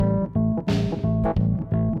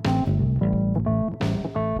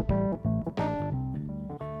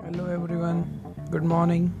Good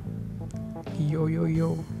morning. Yo, yo,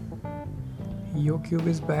 yo. YoCube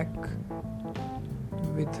is back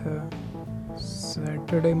with a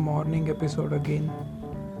Saturday morning episode again.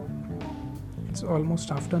 It's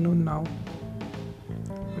almost afternoon now,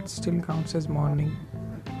 but still counts as morning.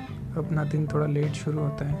 अपना दिन थोड़ा late शुरू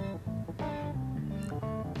होता है.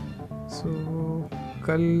 So,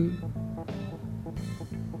 कल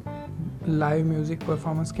live music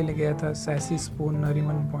performance के लिए गया था सैसी स्पून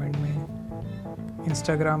नरीमन पॉइंट में.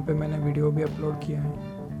 इंस्टाग्राम पे मैंने वीडियो भी अपलोड किया है.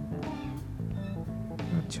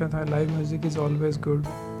 अच्छा था. Live music is always good.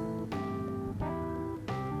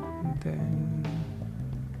 Then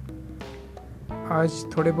आज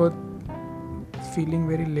थोड़े बहुत feeling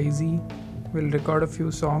very lazy. Will record a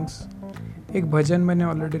few songs. एक भजन मैंने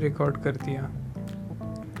ऑलरेडी रिकॉर्ड कर दिया.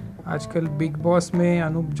 आजकल बिग बॉस में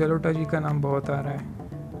अनूप जलोटा जी का नाम बहुत आ रहा है.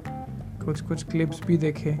 कुछ क्लिप्स भी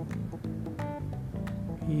देखे.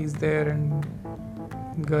 He is there and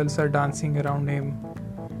girls are dancing around him.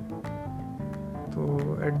 तो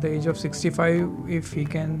at the age of 65 if he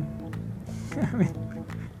can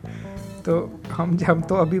तो हम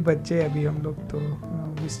तो अभी बच्चे. अभी हम लोग तो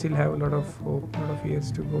we still have lot of hope, lot of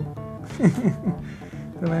years to गो.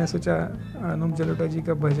 तो मैंने सोचा अनूप जलोटा जी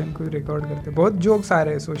का भजन कोई रिकॉर्ड करते. बहुत जोक्स आ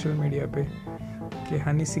रहे हैं सोशल मीडिया पे कि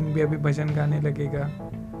हनी सिंह भी अभी भजन गाने लगेगा.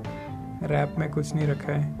 रैप में कुछ नहीं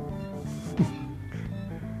रखा है.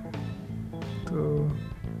 तो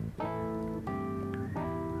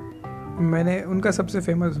मैंने उनका सबसे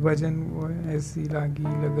फेमस भजन वो है ऐसी लागी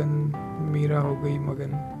लगन मीरा हो गई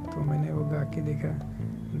मगन. तो मैंने वो गा के देखा.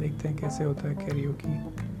 देखते हैं कैसे होता है कैरियोकी.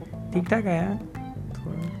 ठीक ठाक आया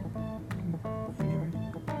थोड़ा.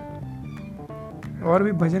 और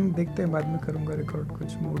भी भजन देखते हैं, बाद में करूँगा रिकॉर्ड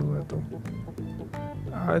कुछ मूड हुआ तो.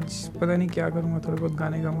 आज पता नहीं क्या करूँगा. थोड़ा बहुत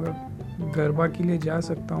गाने गाऊँगा. गरबा के लिए जा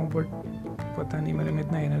सकता हूँ बट पता नहीं मेरे में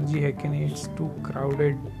इतना एनर्जी है कि नहीं. It's too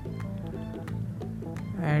crowded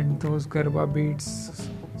and those garba beats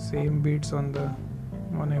same beats on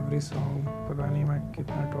every song. पता नहीं मैं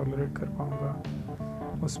कितना टॉलरेट कर पाऊँगा.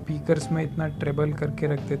 वो स्पीकर्स में इतना ट्रेबल करके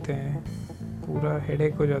रख देते हैं, पूरा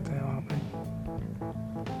हेडेक हो जाता है वहाँ पे.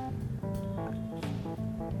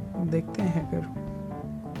 देखते हैं. अगर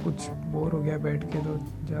कुछ बोर हो गया बैठ के तो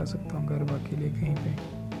जा सकता हूँ गरबा के लिए कहीं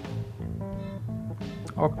पे.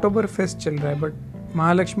 अक्टूबर फेस्ट चल रहा है बट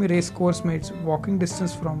महालक्ष्मी रेस कोर्स में it's walking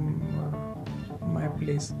distance from my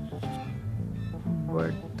place.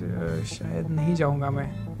 But शायद नहीं जाऊँगा मैं.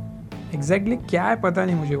 एग्जैक्टली क्या है पता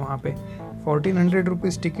नहीं मुझे. वहाँ पे 1400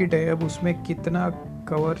 रुपीज़ टिकट है. अब उसमें कितना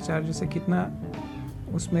कवर चार्ज से कितना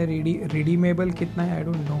उसमें रिडीमेबल कितना है आई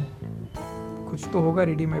डोंट नो. कुछ तो होगा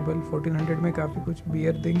रिडीमेबल. 1400 में काफ़ी कुछ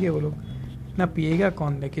बियर देंगे वो लोग. इतना पिएगा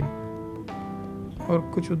कौन लेकिन. और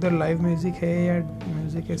कुछ उधर लाइव म्यूज़िक है या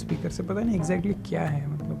म्यूज़िक है स्पीकर से, पता नहीं एग्जैक्टली क्या है.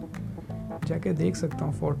 मतलब जाके देख सकता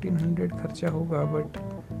हूँ. 1400 खर्चा होगा बट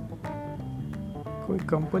कोई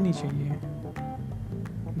कंपनी चाहिए.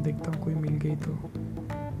 देखता हूँ कोई मिल गई तो.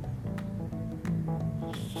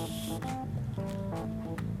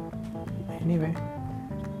 एनीवे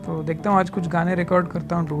तो देखता हूँ आज कुछ गाने रिकॉर्ड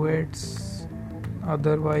करता हूँ. डुएट्स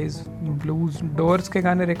अदरवाइज ब्लूज डोर्स के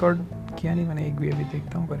गाने रिकॉर्ड किया नहीं मैंने एक भी. अभी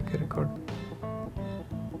देखता हूँ करके रिकॉर्ड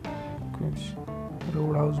कुछ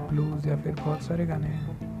रोड हाउस ब्लूज या फिर बहुत सारे गाने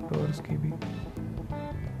हैं डोर्स के भी.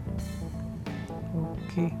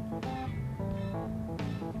 ओके.